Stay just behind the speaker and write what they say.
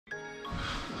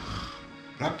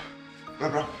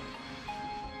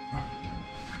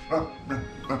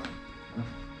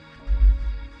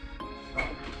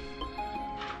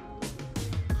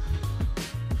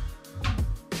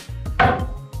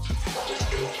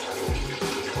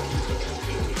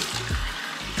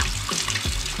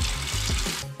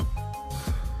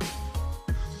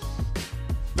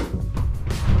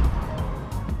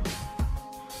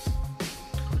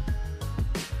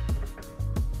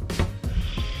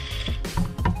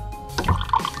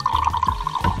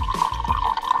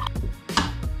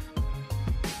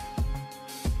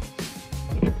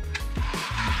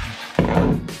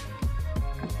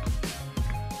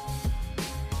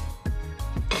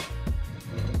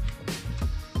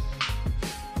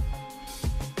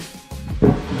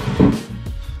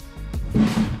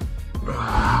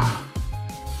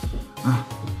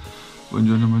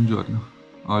Buongiorno, buongiorno.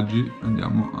 Oggi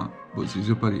andiamo a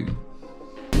Bosisio Parini.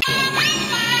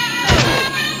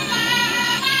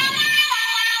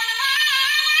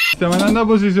 Stiamo andando a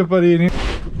Bosisio Parini.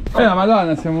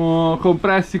 Madonna, siamo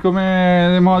compressi come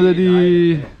le mode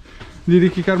di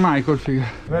Ricky Carmichael, figa.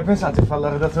 Come pensate a fare la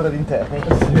redazione di interni?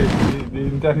 Sì, di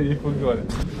interni di furgone.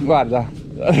 Guarda,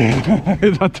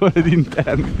 redattore di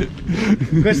interni.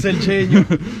 Questo è il genio.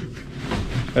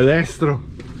 È destro.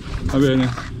 Va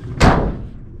bene.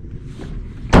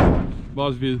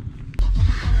 Bosville.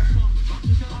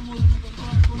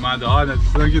 Madonna, ci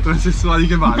sono anche i transessuali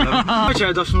che ballano. Poi c'è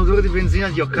addosso un odore di benzina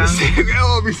di Occan. Sì,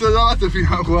 mi sono lavato fino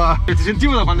a qua. Ti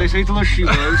sentivo da quando hai salito lo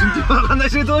scivolo. Ti sentivo da quando hai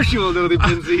salito lo scivolo l'odore di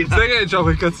benzina. Sai che c'ho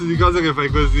quel cazzo di cosa che fai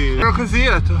così? Ero così e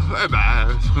ho detto,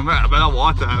 secondo me è una bella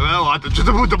vuota, è una bella vuota. A un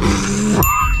certo punto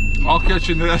occhio,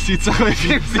 accendere la sizza con i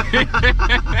fissi.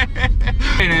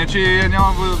 Bene, ci andiamo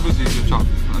a Bosisio, ciao,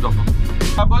 a dopo.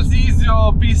 A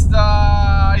Bosisio,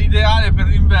 pista ideale per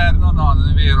l'inverno? No, non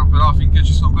è vero, però finché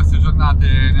ci sono queste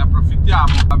giornate ne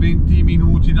approfittiamo. A 20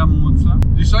 minuti da Monza.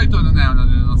 Di solito non è una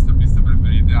delle nostre piste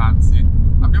preferite, anzi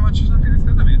abbiamo acceso anche il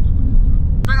riscaldamento.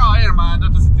 Però Erma è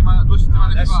andato 2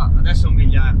 settimane fa. Adesso è un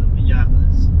miliardo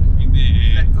adesso.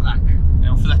 Quindi flat track. È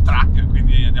un flat track,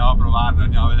 quindi andiamo a provarlo,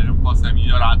 andiamo a vedere un po' se è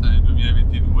migliorata nel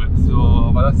 2022.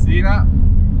 Adesso vado a Sina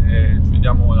e ci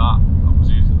vediamo là a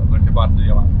Bosisio, da qualche parte di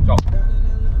avanti. Ciao!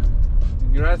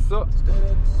 Ingresso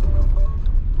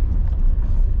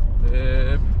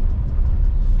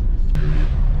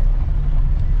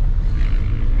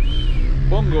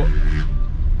Bongo.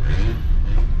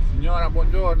 Signora,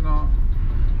 buongiorno.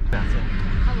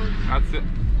 Grazie.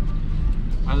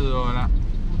 Allora,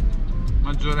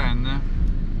 maggiorenne.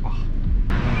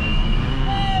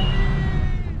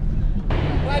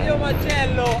 Radio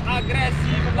Macello,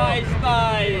 aggressive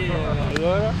lifestyle.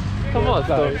 Allora, come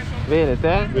stai? Bene,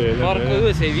 te? Bene, Porco bene.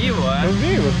 due, sei vivo, eh?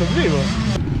 Sono vivo.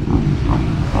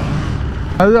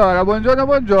 Allora, buongiorno,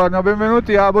 buongiorno,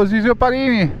 benvenuti a Bosisio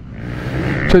Parini.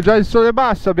 C'è già il sole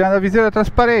basso, abbiamo la visiera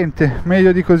trasparente,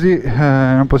 meglio di così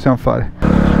non possiamo fare.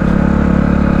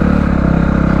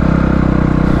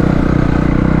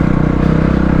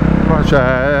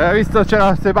 Hai visto,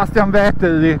 c'era Sebastian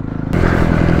Vettel lì.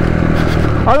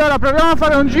 Allora proviamo a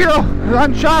fare un giro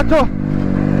lanciato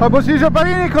a Bosisio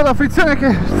Parini con la frizione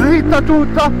che slitta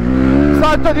tutta,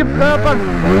 salto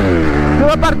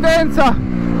della partenza,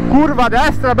 curva a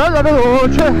destra, bella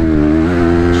veloce,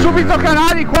 subito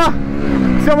canali qua,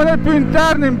 siamo nel più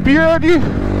interno in piedi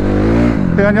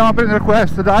e andiamo a prendere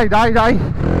questo, dai,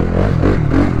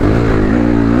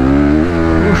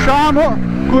 usciamo,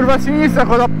 curva a sinistra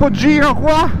con l'appoggino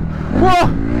qua,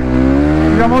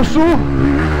 andiamo su,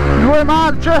 2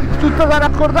 marce, tutto da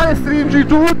raccordare, stringi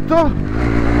tutto.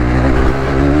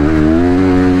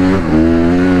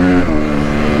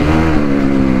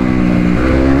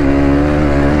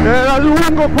 E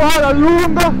l'allungo qua,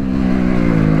 l'allungo.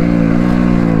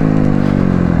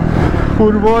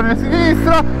 Curvone a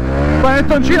sinistra,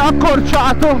 panettoncino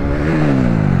accorciato.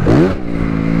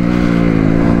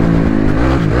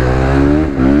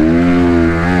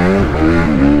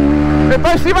 E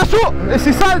poi si va su e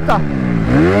si salta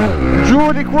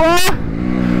giù di qua,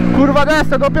 curva a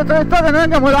destra, doppia traiettoria. Noi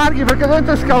andiamo larghi perché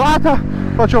dentro è scavata,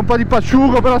 qua c'è un po' di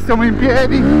paciugo, però stiamo in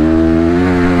piedi.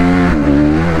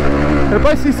 E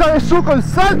poi si sale su col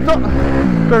salto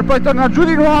per poi tornare giù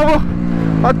di nuovo.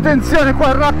 Attenzione qua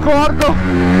il raccordo,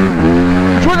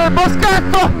 giù nel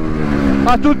boschetto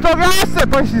a tutto gas e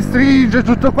poi si stringe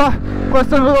tutto qua.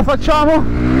 Questo non lo facciamo.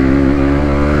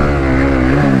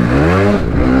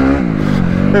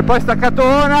 E poi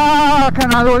staccatona,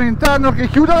 canalone interno che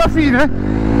chiude alla fine,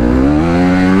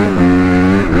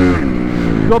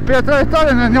 doppia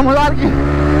traiettoria, noi andiamo larghi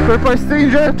per poi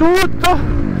stringere tutto.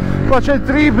 Qua c'è il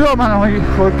triplo, ma noi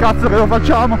col cazzo che lo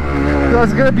facciamo, la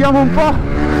sgrebiamo un po',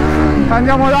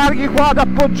 Andiamo larghi qua ad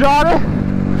appoggiare.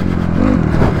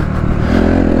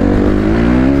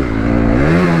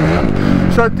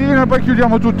 Saltino e poi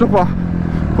chiudiamo tutto qua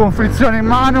con frizione in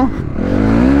mano,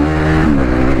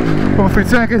 con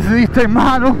frizione che slitta in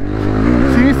mano,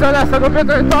 sinistra e destra doppia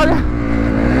traiettoria,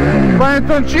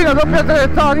 panettoncino doppia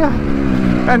traiettoria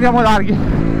e andiamo larghi.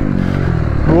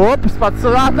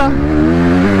 Spazzolata,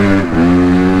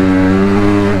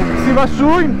 si va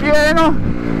su in pieno,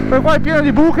 poi qua è pieno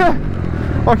di buche,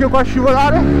 occhio qua a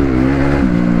scivolare.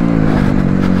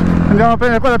 Andiamo a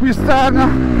prendere quella più esterna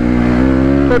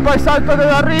e poi salto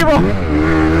dell'arrivo.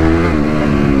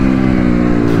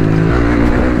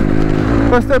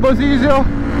 Questo è Bosisio,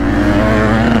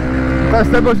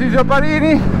 questo è Bosisio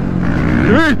Parini.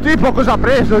 Il tipo cosa ha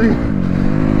preso lì?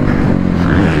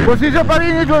 Bosisio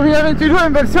Parini 2022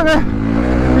 in versione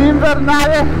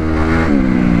invernale,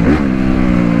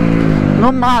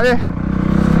 non male,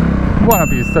 buona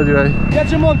pista direi. Mi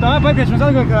piace molto, a me poi piace un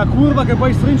sacco che la curva che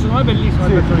poi stringe, non è bellissima,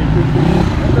 sì.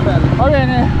 Molto bello. Va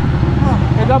bene,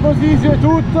 e da Bosisio è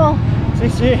tutto? Sì,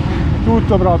 sì,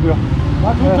 tutto proprio.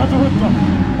 ma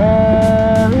tutto.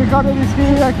 Vi ricordo di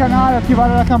iscrivervi al canale,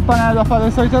 attivare la campanella, fare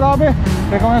le solite robe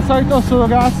e come al solito solo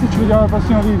grazie, ci vediamo al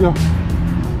prossimo video.